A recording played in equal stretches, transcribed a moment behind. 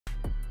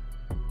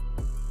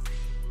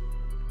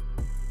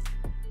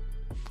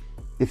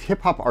If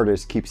hip-hop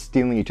artists keep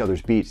stealing each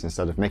other's beats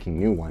instead of making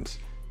new ones,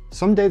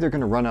 someday they're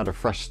going to run out of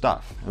fresh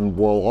stuff, and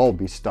we'll all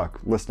be stuck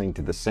listening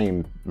to the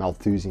same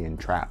Malthusian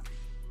trap.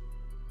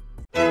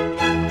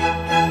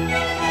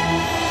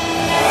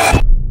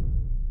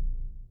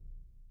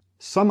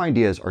 Some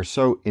ideas are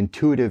so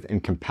intuitive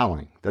and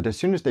compelling that as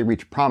soon as they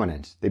reach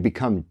prominence, they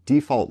become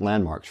default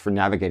landmarks for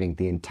navigating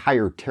the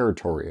entire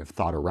territory of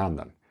thought around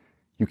them.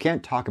 You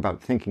can't talk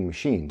about thinking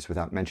machines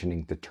without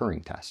mentioning the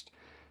Turing test.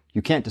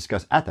 You can't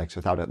discuss ethics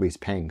without at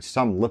least paying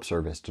some lip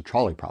service to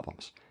trolley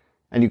problems.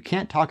 And you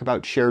can't talk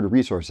about shared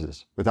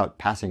resources without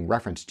passing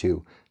reference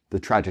to the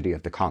tragedy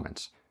of the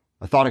commons,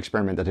 a thought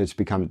experiment that has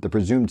become the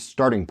presumed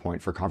starting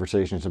point for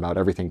conversations about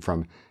everything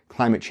from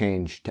climate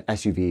change to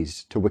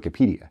SUVs to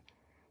Wikipedia.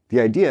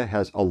 The idea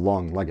has a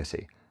long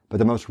legacy, but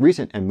the most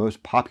recent and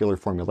most popular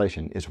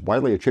formulation is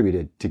widely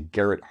attributed to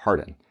Garrett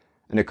Hardin,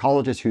 an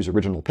ecologist whose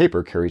original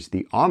paper carries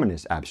the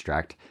ominous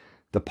abstract,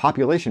 "The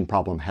population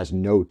problem has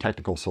no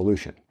technical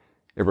solution.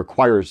 It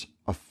requires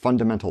a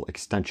fundamental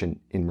extension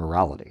in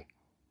morality."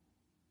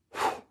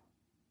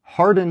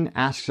 Hardin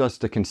asks us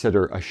to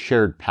consider a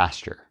shared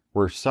pasture,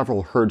 where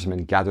several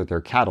herdsmen gather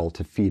their cattle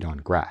to feed on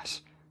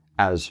grass.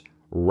 As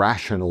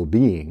rational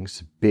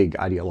beings, big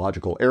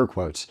ideological air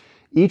quotes,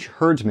 each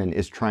herdsman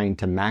is trying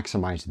to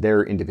maximize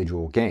their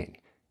individual gain,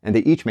 and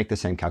they each make the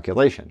same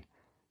calculation.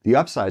 The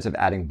upsides of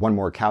adding one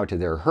more cow to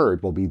their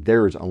herd will be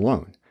theirs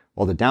alone,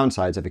 while the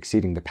downsides of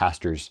exceeding the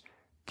pasture's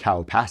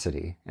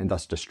cowpacity and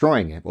thus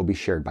destroying it will be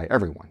shared by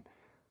everyone.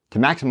 To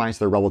maximize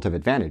their relative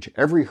advantage,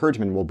 every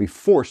herdsman will be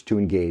forced to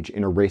engage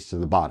in a race to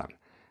the bottom,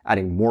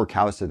 adding more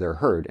cows to their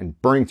herd and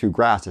burning through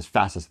grass as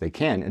fast as they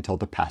can until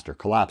the pasture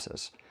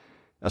collapses.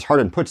 As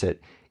Hardin puts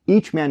it,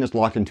 each man is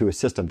locked into a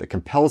system that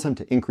compels him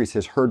to increase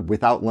his herd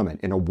without limit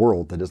in a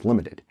world that is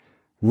limited.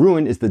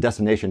 Ruin is the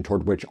destination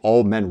toward which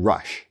all men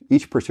rush,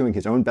 each pursuing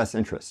his own best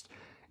interest,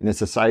 in a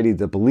society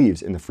that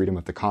believes in the freedom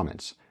of the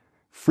commons.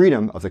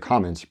 Freedom of the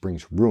commons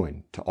brings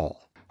ruin to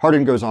all.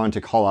 Hardin goes on to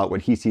call out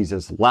what he sees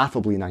as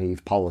laughably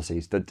naive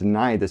policies that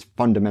deny this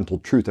fundamental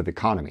truth of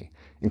economy,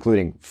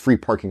 including free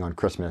parking on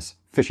Christmas,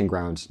 fishing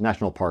grounds,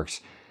 national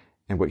parks,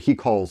 and what he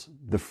calls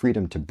the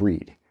freedom to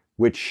breed,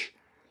 which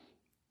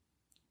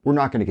we're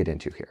not going to get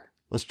into here.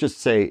 Let's just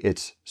say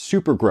it's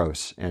super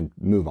gross and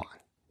move on.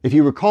 If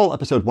you recall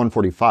episode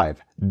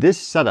 145, this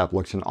setup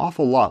looks an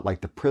awful lot like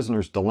the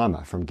prisoner's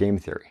dilemma from game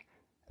theory.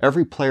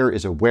 Every player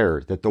is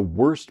aware that the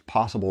worst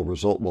possible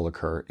result will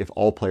occur if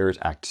all players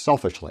act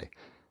selfishly.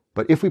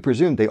 But if we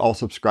presume they all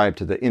subscribe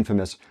to the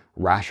infamous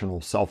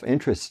rational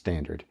self-interest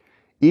standard,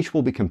 each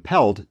will be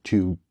compelled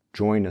to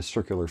join a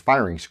circular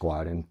firing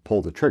squad and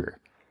pull the trigger.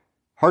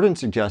 Hardin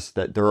suggests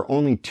that there are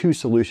only two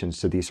solutions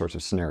to these sorts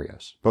of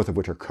scenarios, both of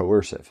which are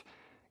coercive.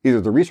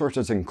 Either the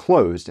resources are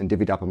enclosed and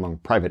divvied up among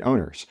private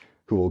owners,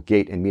 who will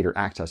gate and meter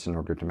access in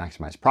order to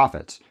maximize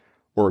profits,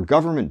 or a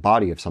government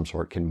body of some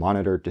sort can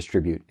monitor,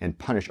 distribute, and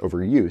punish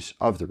overuse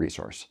of the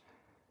resource.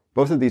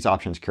 Both of these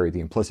options carry the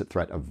implicit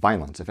threat of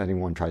violence if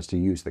anyone tries to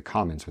use the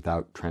commons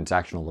without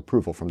transactional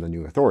approval from the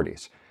new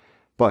authorities.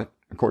 But,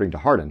 according to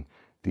Hardin,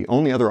 the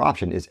only other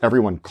option is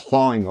everyone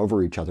clawing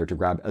over each other to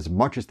grab as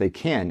much as they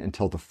can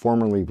until the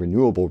formerly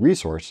renewable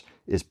resource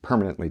is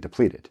permanently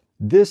depleted.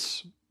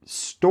 This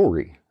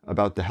story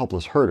about the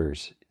helpless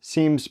herders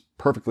seems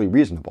perfectly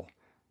reasonable.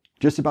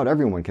 Just about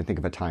everyone can think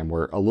of a time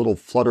where a little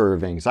flutter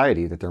of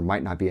anxiety that there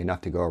might not be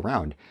enough to go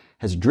around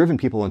has driven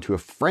people into a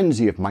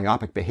frenzy of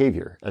myopic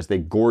behavior as they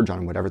gorge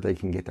on whatever they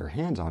can get their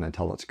hands on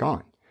until it's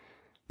gone.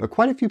 But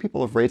quite a few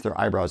people have raised their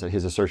eyebrows at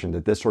his assertion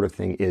that this sort of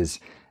thing is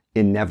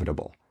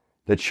inevitable,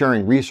 that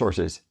sharing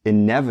resources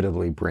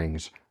inevitably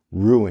brings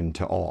ruin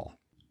to all.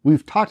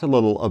 We've talked a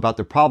little about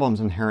the problems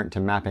inherent to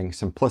mapping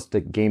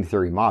simplistic game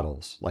theory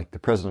models, like the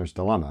prisoner's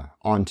dilemma,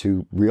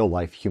 onto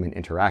real-life human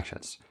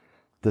interactions.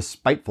 The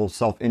spiteful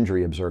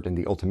self-injury observed in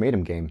the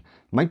ultimatum game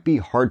might be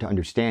hard to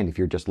understand if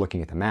you're just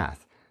looking at the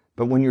math,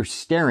 but when you're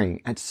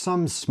staring at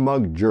some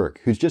smug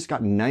jerk who's just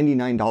got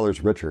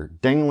 $99 richer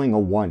dangling a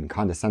 1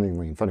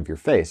 condescendingly in front of your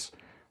face,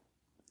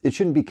 it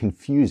shouldn't be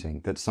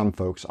confusing that some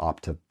folks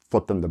opt to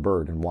flip them the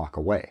bird and walk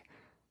away.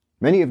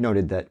 Many have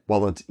noted that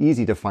while it's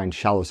easy to find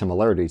shallow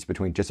similarities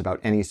between just about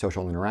any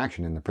social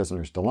interaction in the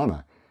prisoner's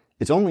dilemma,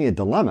 it's only a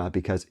dilemma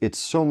because it's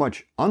so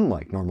much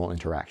unlike normal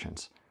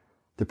interactions.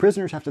 The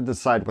prisoners have to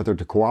decide whether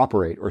to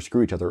cooperate or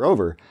screw each other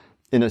over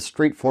in a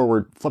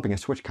straightforward flipping a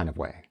switch kind of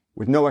way,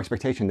 with no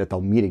expectation that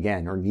they'll meet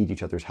again or need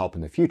each other's help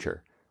in the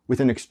future, with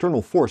an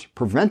external force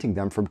preventing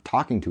them from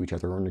talking to each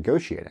other or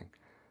negotiating.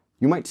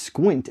 You might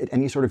squint at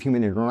any sort of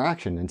human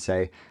interaction and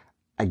say,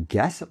 I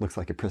guess it looks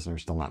like a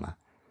prisoner's dilemma,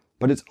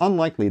 but it's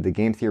unlikely the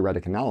game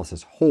theoretic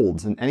analysis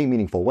holds in any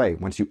meaningful way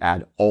once you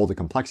add all the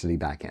complexity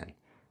back in.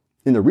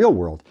 In the real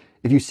world,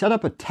 if you set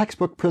up a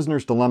textbook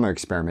prisoner's dilemma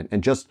experiment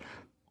and just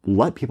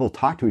let people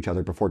talk to each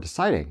other before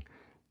deciding,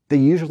 they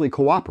usually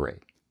cooperate.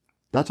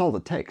 That's all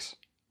it takes.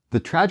 The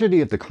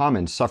tragedy of the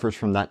commons suffers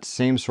from that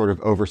same sort of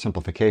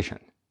oversimplification.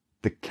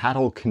 The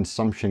cattle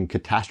consumption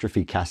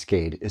catastrophe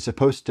cascade is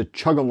supposed to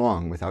chug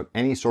along without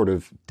any sort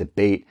of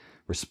debate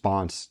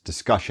response,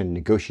 discussion,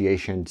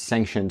 negotiation,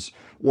 sanctions,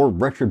 or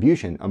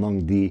retribution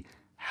among the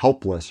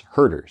helpless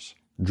herders,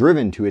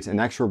 driven to its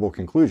inexorable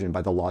conclusion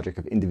by the logic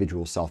of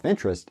individual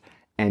self-interest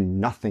and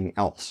nothing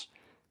else.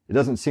 It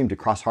doesn't seem to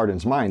cross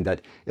Hardin's mind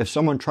that if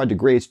someone tried to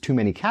graze too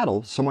many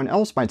cattle, someone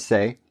else might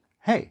say,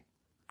 hey,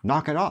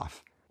 knock it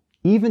off.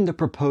 Even the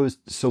proposed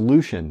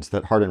solutions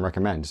that Hardin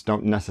recommends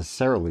don't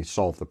necessarily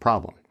solve the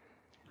problem.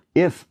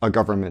 If a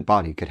government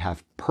body could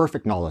have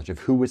perfect knowledge of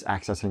who was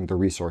accessing the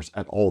resource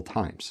at all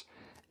times,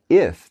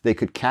 if they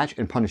could catch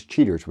and punish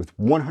cheaters with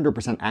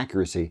 100%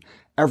 accuracy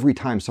every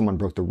time someone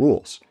broke the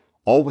rules,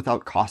 all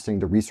without costing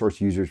the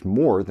resource users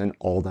more than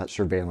all that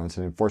surveillance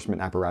and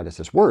enforcement apparatus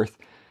is worth,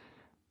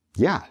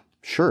 yeah,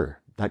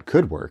 sure, that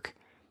could work.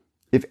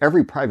 If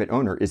every private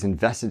owner is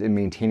invested in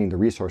maintaining the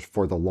resource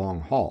for the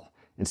long haul,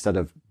 instead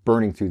of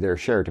burning through their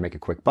share to make a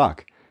quick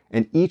buck,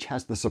 and each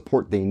has the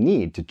support they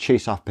need to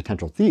chase off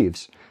potential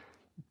thieves,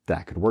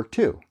 that could work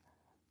too.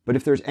 But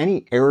if there's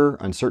any error,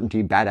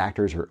 uncertainty, bad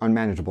actors, or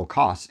unmanageable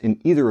costs in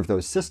either of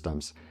those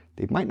systems,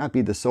 they might not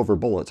be the silver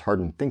bullets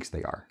Hardin thinks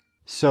they are.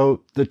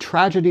 So the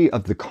tragedy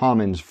of the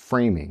commons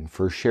framing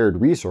for shared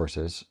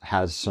resources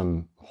has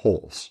some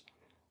holes.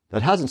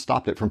 That hasn't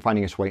stopped it from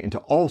finding its way into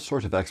all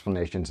sorts of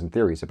explanations and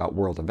theories about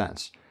world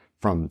events,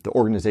 from the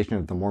organization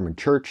of the Mormon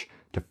Church,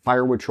 to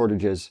firewood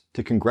shortages,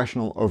 to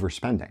congressional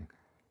overspending.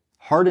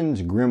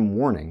 Hardin's grim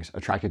warnings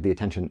attracted the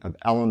attention of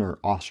Elinor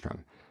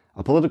Ostrom,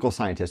 a political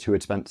scientist who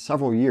had spent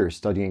several years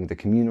studying the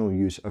communal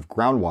use of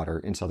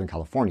groundwater in Southern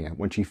California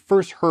when she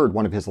first heard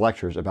one of his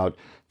lectures about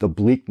the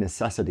bleak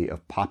necessity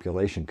of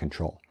population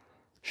control.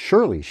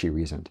 Surely, she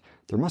reasoned,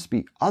 there must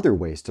be other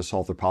ways to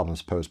solve the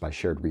problems posed by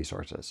shared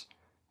resources.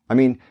 I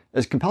mean,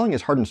 as compelling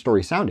as Hardin's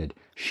story sounded,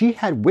 she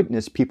had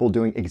witnessed people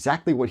doing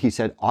exactly what he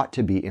said ought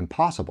to be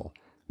impossible,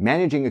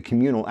 managing a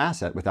communal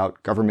asset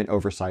without government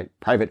oversight,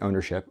 private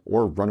ownership,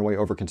 or runaway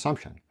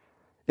overconsumption.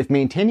 If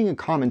maintaining a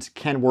commons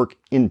can work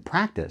in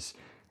practice,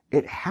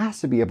 it has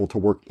to be able to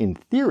work in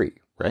theory,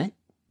 right?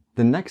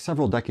 The next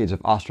several decades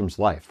of Ostrom's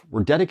life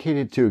were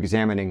dedicated to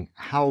examining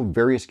how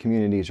various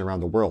communities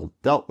around the world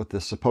dealt with the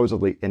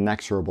supposedly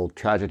inexorable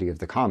tragedy of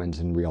the commons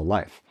in real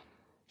life.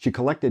 She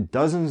collected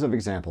dozens of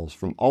examples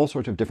from all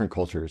sorts of different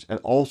cultures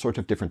at all sorts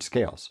of different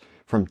scales,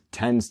 from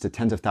tens to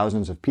tens of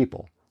thousands of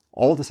people,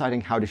 all deciding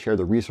how to share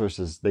the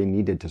resources they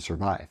needed to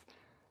survive.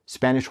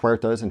 Spanish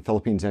huertas and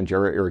Philippine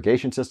Zanjera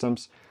irrigation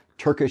systems,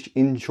 Turkish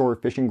inshore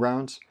fishing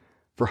grounds.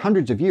 For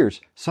hundreds of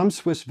years, some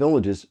Swiss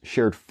villages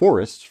shared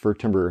forests for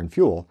timber and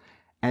fuel,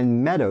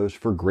 and meadows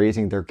for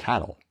grazing their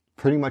cattle,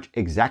 pretty much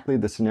exactly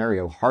the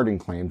scenario Hardin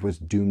claimed was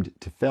doomed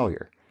to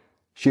failure.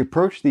 She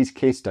approached these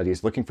case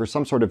studies looking for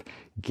some sort of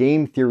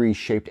game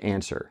theory-shaped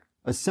answer,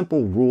 a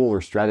simple rule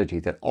or strategy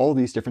that all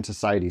these different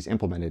societies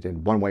implemented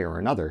in one way or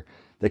another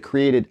that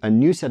created a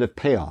new set of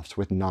payoffs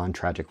with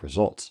non-tragic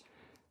results.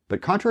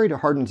 But contrary to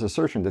Hardin's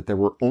assertion that there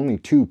were only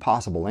two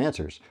possible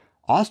answers,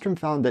 Ostrom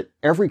found that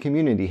every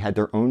community had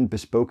their own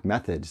bespoke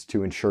methods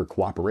to ensure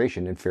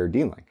cooperation and fair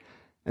dealing,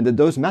 and that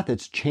those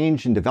methods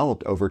changed and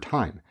developed over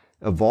time,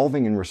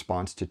 evolving in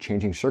response to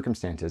changing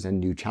circumstances and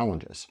new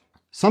challenges.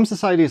 Some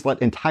societies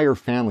let entire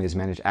families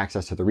manage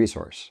access to the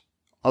resource.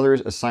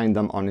 Others assigned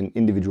them on an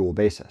individual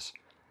basis.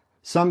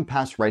 Some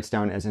passed rights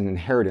down as an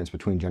inheritance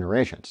between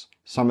generations.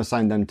 Some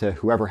assigned them to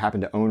whoever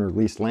happened to own or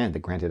lease land that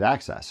granted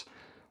access,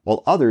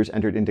 while others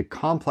entered into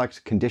complex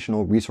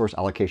conditional resource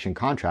allocation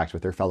contracts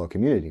with their fellow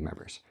community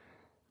members.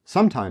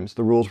 Sometimes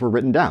the rules were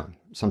written down.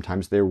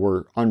 Sometimes there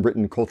were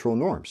unwritten cultural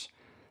norms.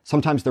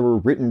 Sometimes there were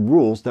written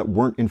rules that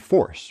weren't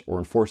enforced, or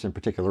enforced in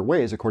particular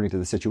ways according to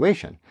the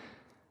situation.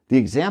 The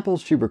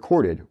examples she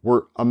recorded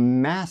were a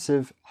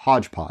massive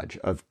hodgepodge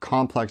of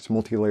complex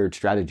multi-layered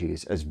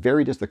strategies as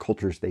varied as the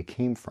cultures they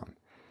came from.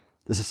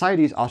 The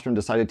societies Ostrom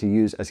decided to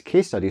use as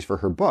case studies for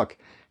her book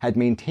had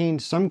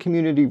maintained some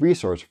community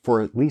resource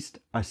for at least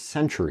a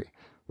century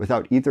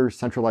without either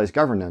centralized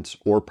governance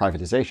or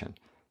privatization,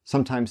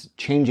 sometimes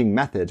changing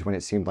methods when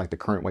it seemed like the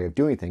current way of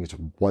doing things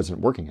wasn't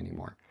working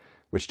anymore,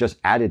 which just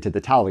added to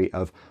the tally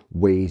of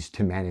ways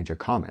to manage a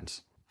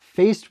commons.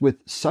 Faced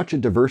with such a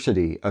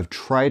diversity of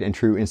tried and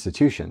true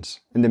institutions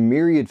and the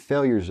myriad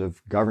failures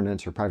of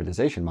governance or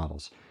privatization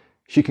models,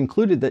 she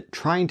concluded that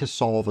trying to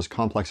solve as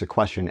complex a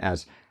question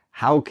as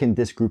how can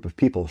this group of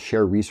people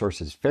share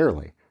resources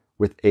fairly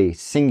with a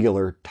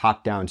singular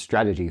top-down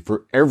strategy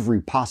for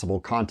every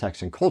possible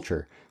context and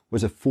culture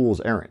was a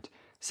fool's errand,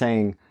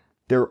 saying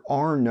there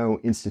are no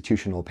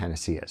institutional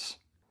panaceas.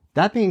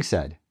 That being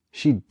said,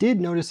 she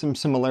did notice some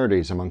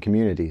similarities among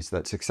communities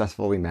that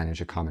successfully manage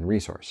a common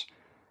resource.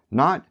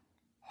 Not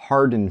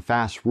hard and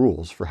fast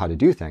rules for how to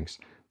do things,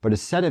 but a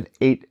set of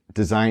 8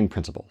 design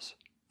principles.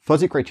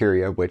 Fuzzy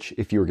criteria, which,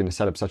 if you were going to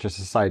set up such a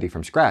society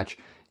from scratch,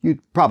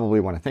 you'd probably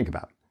want to think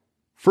about.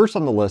 First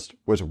on the list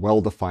was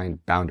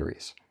well-defined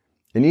boundaries.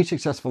 In each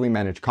successfully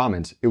managed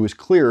commons, it was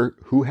clear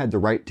who had the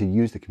right to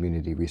use the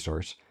community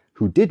resource,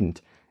 who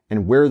didn't,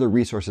 and where the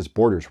resource's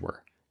borders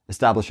were,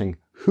 establishing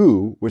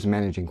who was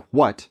managing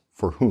what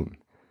for whom.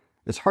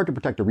 It's hard to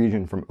protect a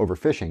region from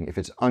overfishing if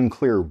it's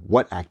unclear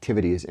what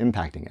activity is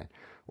impacting it,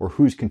 or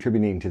who's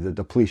contributing to the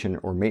depletion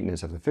or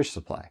maintenance of the fish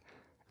supply.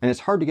 And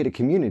it's hard to get a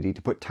community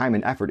to put time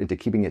and effort into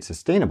keeping it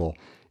sustainable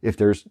if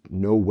there's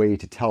no way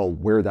to tell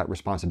where that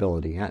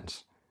responsibility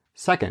ends.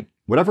 Second,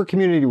 whatever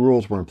community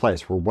rules were in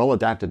place were well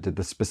adapted to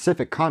the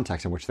specific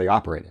context in which they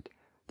operated.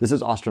 This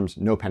is Ostrom's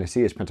no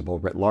panaceas principle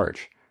writ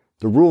large.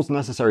 The rules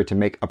necessary to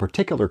make a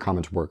particular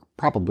commons work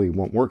probably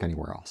won't work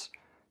anywhere else.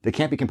 They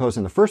can't be composed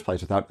in the first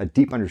place without a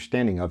deep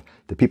understanding of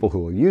the people who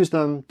will use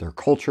them, their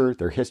culture,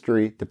 their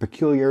history, the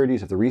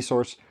peculiarities of the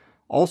resource,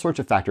 all sorts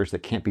of factors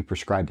that can't be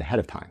prescribed ahead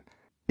of time.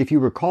 If you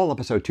recall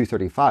episode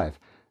 235,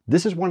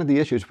 this is one of the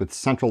issues with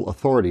central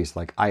authorities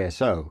like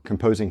ISO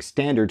composing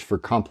standards for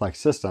complex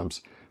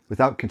systems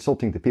without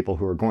consulting the people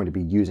who are going to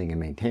be using and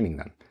maintaining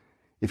them.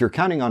 If you're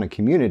counting on a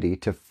community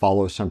to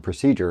follow some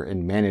procedure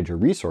and manage a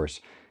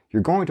resource,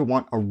 you're going to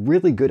want a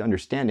really good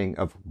understanding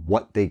of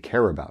what they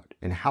care about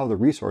and how the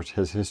resource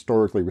has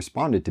historically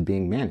responded to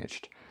being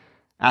managed.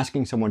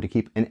 Asking someone to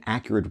keep an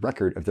accurate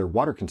record of their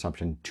water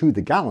consumption to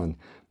the gallon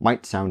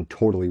might sound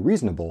totally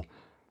reasonable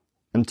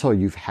until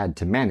you've had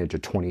to manage a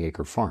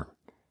 20-acre farm.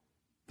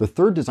 The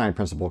third design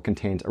principle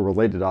contains a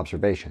related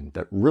observation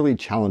that really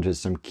challenges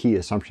some key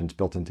assumptions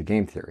built into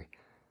game theory.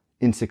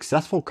 In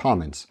successful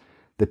commons,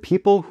 the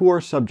people who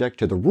are subject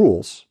to the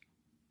rules,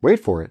 wait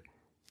for it,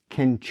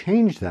 can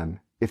change them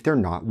if they're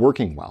not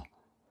working well.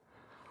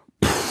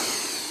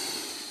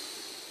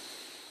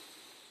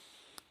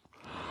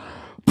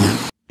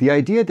 The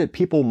idea that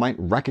people might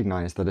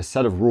recognize that a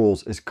set of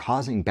rules is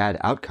causing bad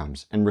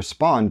outcomes and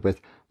respond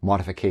with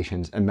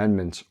modifications,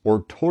 amendments,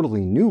 or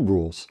totally new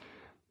rules,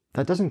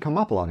 that doesn't come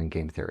up a lot in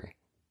game theory.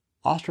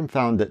 Ostrom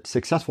found that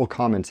successful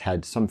commons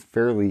had some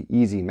fairly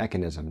easy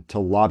mechanism to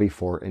lobby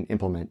for and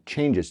implement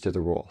changes to the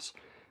rules,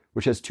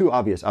 which has two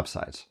obvious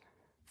upsides.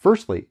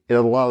 Firstly, it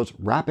allows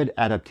rapid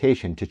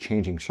adaptation to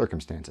changing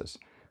circumstances,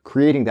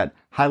 creating that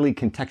highly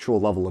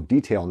contextual level of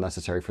detail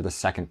necessary for the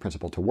second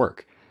principle to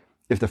work.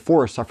 If the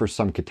forest suffers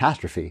some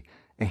catastrophe,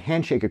 a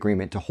handshake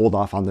agreement to hold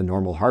off on the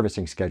normal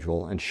harvesting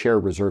schedule and share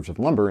reserves of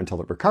lumber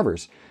until it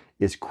recovers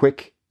is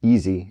quick,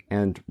 easy,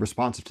 and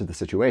responsive to the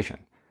situation.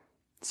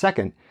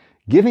 Second,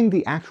 giving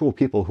the actual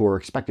people who are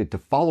expected to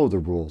follow the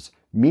rules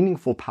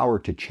meaningful power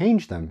to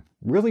change them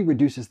really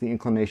reduces the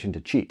inclination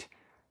to cheat.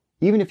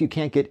 Even if you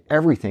can't get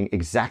everything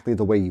exactly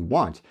the way you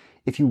want,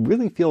 if you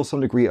really feel some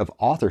degree of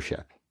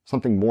authorship,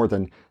 something more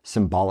than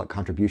symbolic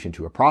contribution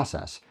to a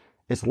process,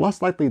 it's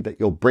less likely that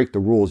you'll break the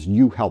rules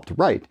you helped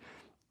write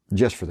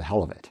just for the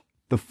hell of it.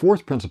 The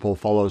fourth principle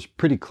follows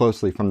pretty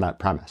closely from that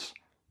premise.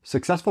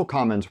 Successful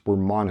commons were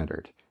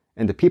monitored,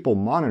 and the people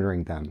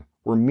monitoring them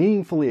were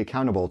meaningfully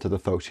accountable to the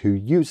folks who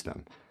used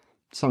them,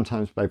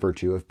 sometimes by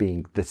virtue of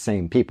being the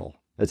same people,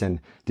 as in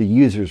the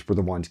users were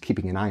the ones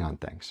keeping an eye on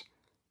things.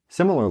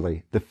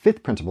 Similarly, the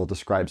fifth principle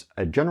describes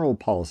a general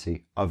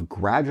policy of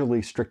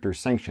gradually stricter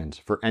sanctions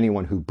for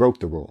anyone who broke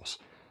the rules,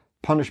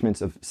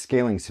 punishments of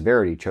scaling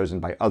severity chosen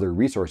by other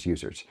resource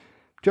users,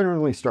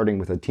 generally starting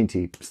with a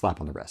teensy slap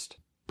on the wrist.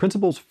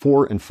 Principles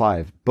 4 and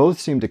 5 both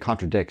seem to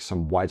contradict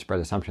some widespread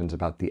assumptions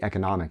about the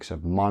economics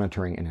of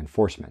monitoring and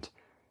enforcement.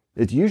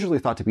 It's usually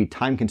thought to be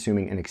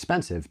time-consuming and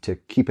expensive to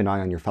keep an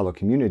eye on your fellow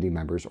community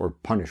members or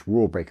punish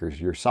rule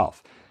breakers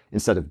yourself,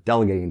 instead of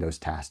delegating those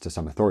tasks to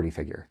some authority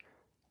figure.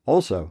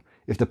 Also,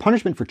 if the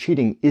punishment for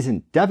cheating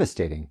isn't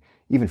devastating,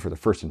 even for the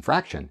first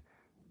infraction,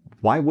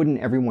 why wouldn't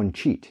everyone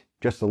cheat,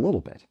 just a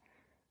little bit?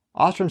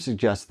 Ostrom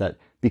suggests that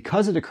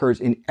because it occurs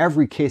in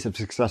every case of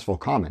successful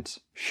commons,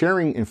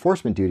 sharing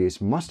enforcement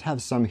duties must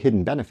have some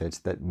hidden benefits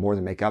that more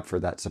than make up for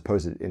that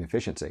supposed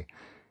inefficiency,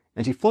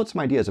 and he floats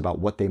some ideas about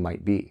what they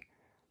might be.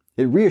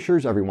 It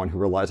reassures everyone who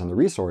relies on the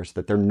resource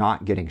that they're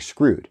not getting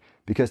screwed,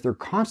 because they're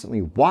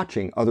constantly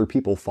watching other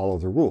people follow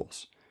the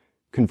rules.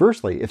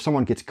 Conversely, if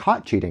someone gets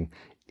caught cheating,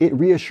 it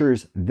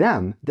reassures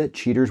them that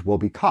cheaters will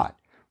be caught,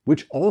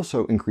 which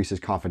also increases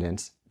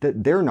confidence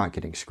that they're not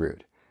getting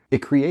screwed.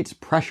 It creates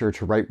pressure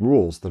to write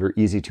rules that are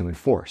easy to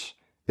enforce.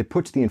 It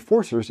puts the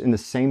enforcers in the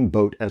same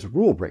boat as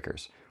rule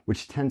breakers,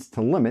 which tends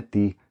to limit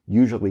the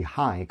usually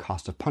high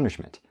cost of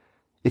punishment.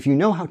 If you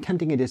know how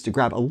tempting it is to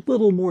grab a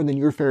little more than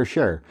your fair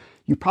share,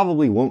 you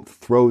probably won't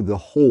throw the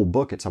whole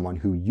book at someone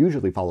who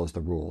usually follows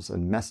the rules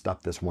and messed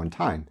up this one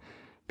time,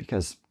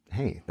 because,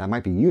 hey, that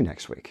might be you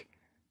next week.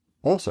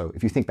 Also,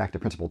 if you think back to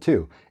Principle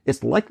 2,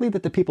 it's likely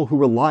that the people who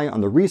rely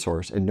on the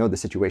resource and know the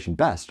situation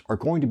best are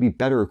going to be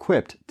better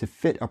equipped to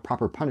fit a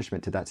proper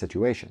punishment to that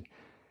situation.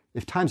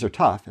 If times are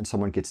tough and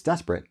someone gets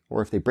desperate,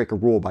 or if they break a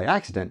rule by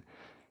accident,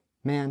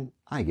 man,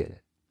 I get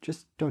it.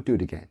 Just don't do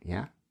it again,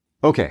 yeah?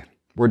 Okay,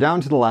 we're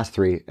down to the last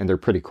three, and they're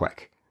pretty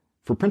quick.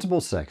 For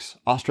Principle 6,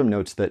 Ostrom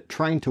notes that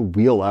trying to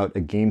wheel out a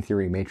game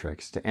theory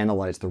matrix to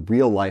analyze the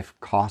real-life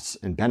costs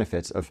and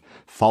benefits of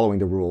following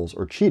the rules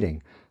or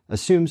cheating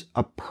assumes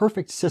a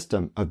perfect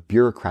system of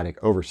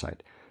bureaucratic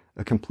oversight,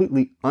 a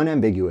completely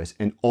unambiguous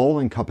and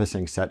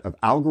all-encompassing set of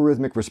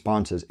algorithmic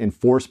responses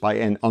enforced by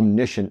an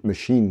omniscient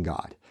machine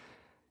god.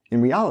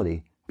 In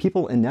reality,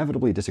 people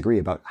inevitably disagree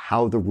about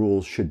how the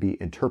rules should be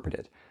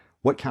interpreted,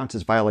 what counts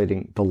as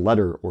violating the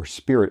letter or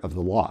spirit of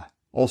the law,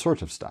 all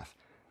sorts of stuff.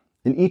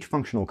 In each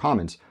functional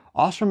commons,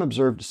 Ostrom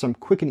observed some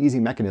quick and easy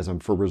mechanism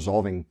for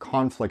resolving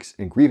conflicts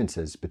and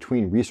grievances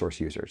between resource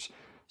users,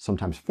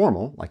 sometimes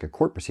formal, like a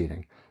court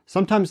proceeding,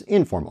 sometimes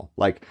informal,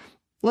 like,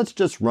 let's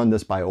just run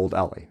this by old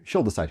Ellie,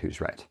 she'll decide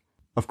who's right.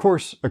 Of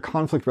course, a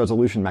conflict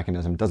resolution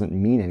mechanism doesn't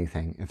mean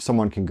anything if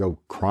someone can go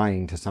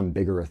crying to some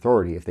bigger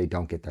authority if they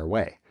don't get their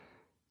way.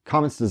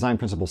 Commons Design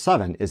Principle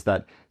 7 is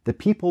that the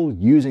people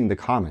using the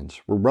commons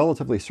were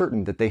relatively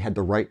certain that they had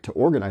the right to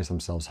organize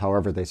themselves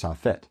however they saw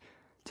fit,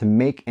 to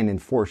make and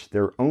enforce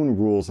their own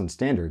rules and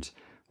standards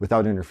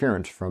without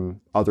interference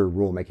from other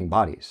rule-making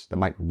bodies that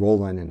might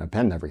roll in and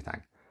append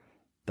everything.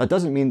 That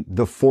doesn't mean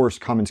the Force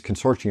Commons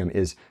Consortium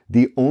is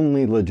the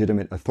only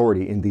legitimate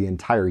authority in the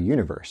entire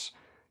universe.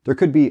 There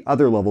could be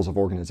other levels of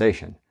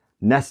organization,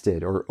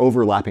 nested or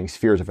overlapping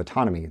spheres of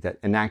autonomy that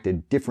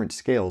enacted different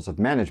scales of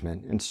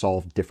management and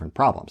solved different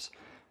problems.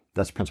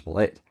 That's Principle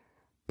 8.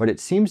 But it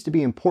seems to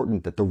be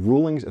important that the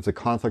rulings of the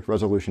conflict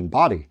resolution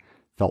body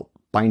felt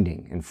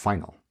binding and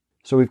final.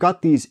 So we've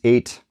got these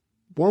 8,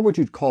 more what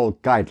you'd call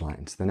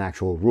guidelines than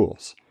actual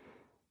rules.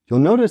 You'll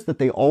notice that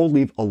they all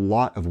leave a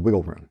lot of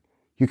wiggle room.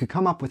 You could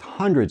come up with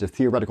hundreds of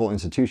theoretical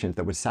institutions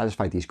that would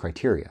satisfy these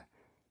criteria.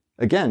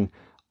 Again,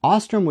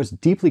 Ostrom was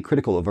deeply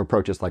critical of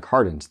approaches like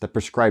Hardin's that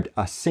prescribed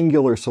a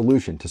singular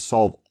solution to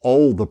solve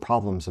all the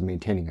problems of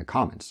maintaining a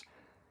commons.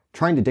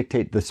 Trying to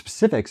dictate the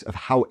specifics of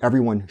how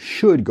everyone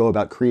should go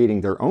about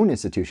creating their own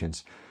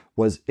institutions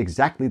was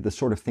exactly the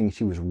sort of thing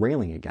she was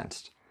railing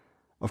against.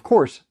 Of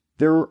course,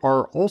 there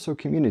are also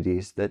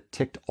communities that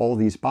ticked all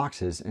these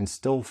boxes and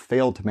still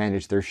failed to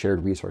manage their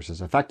shared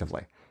resources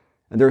effectively.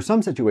 And there are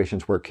some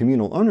situations where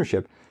communal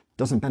ownership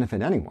doesn't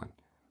benefit anyone.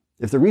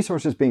 If the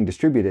resources being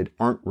distributed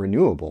aren't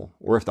renewable,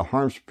 or if the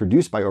harms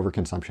produced by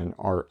overconsumption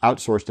are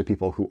outsourced to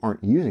people who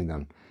aren't using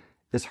them,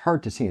 it's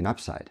hard to see an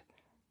upside.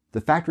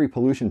 The factory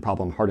pollution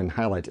problem Hardin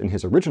highlights in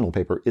his original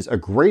paper is a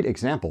great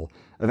example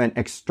of an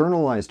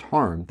externalized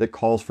harm that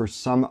calls for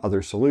some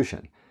other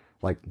solution,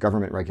 like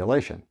government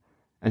regulation.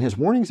 And his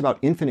warnings about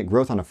infinite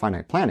growth on a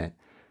finite planet,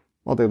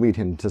 while they lead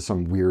him to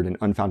some weird and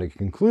unfounded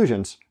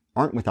conclusions,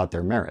 aren't without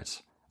their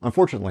merits.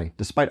 Unfortunately,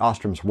 despite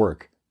Ostrom's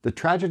work, the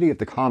tragedy of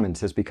the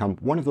commons has become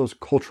one of those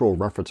cultural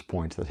reference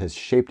points that has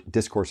shaped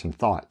discourse and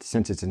thought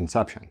since its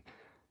inception.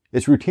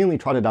 It's routinely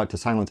trotted out to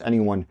silence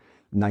anyone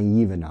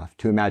naive enough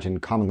to imagine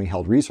commonly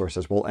held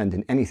resources will end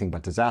in anything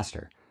but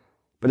disaster.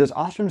 But as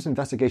Ostrom's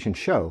investigations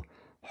show,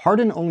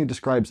 Hardin only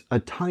describes a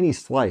tiny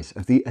slice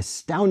of the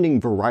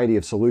astounding variety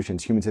of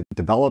solutions humans have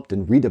developed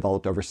and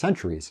redeveloped over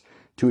centuries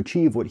to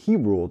achieve what he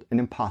ruled an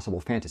impossible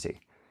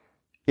fantasy.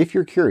 If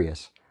you're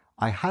curious,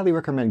 I highly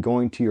recommend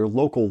going to your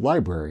local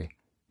library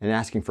and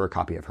asking for a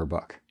copy of her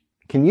book.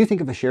 Can you think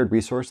of a shared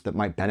resource that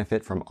might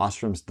benefit from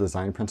Ostrom's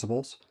design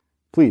principles?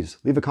 Please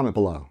leave a comment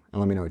below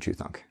and let me know what you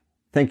think.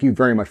 Thank you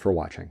very much for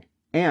watching.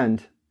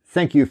 And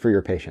thank you for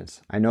your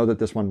patience. I know that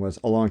this one was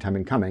a long time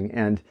in coming,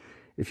 and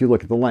if you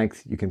look at the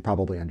length, you can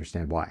probably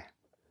understand why.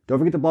 Don't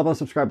forget to blah blah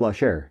subscribe, blah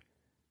share,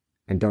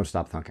 and don't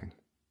stop thunking.